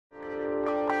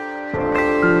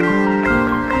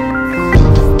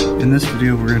In this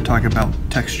video we're going to talk about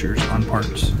textures on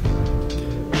parts.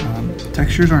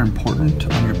 Textures are important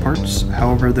on your parts,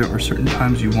 however there are certain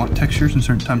times you want textures and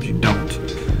certain times you don't.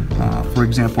 For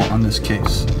example, on this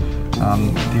case,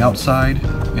 the outside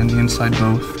and the inside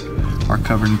both are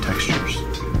covered in textures.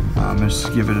 Just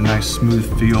to give it a nice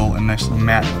smooth feel and nice little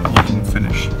matte looking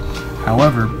finish.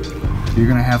 However, if you're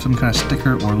going to have some kind of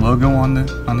sticker or logo on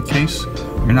the case,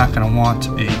 you're not going to want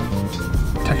a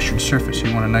textured surface.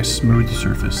 You want a nice smooth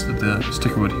surface that the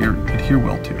sticker would adhere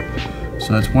well to.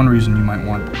 So that's one reason you might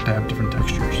want to have different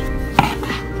textures.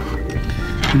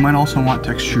 You might also want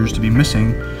textures to be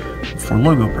missing for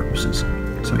logo purposes.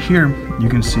 So here you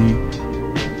can see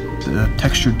the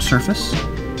textured surface,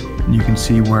 and you can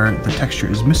see where the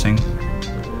texture is missing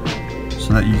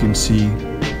so that you can see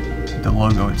the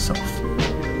logo itself.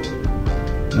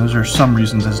 And those are some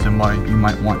reasons as to why you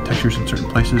might want textures in certain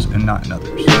places and not in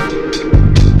others.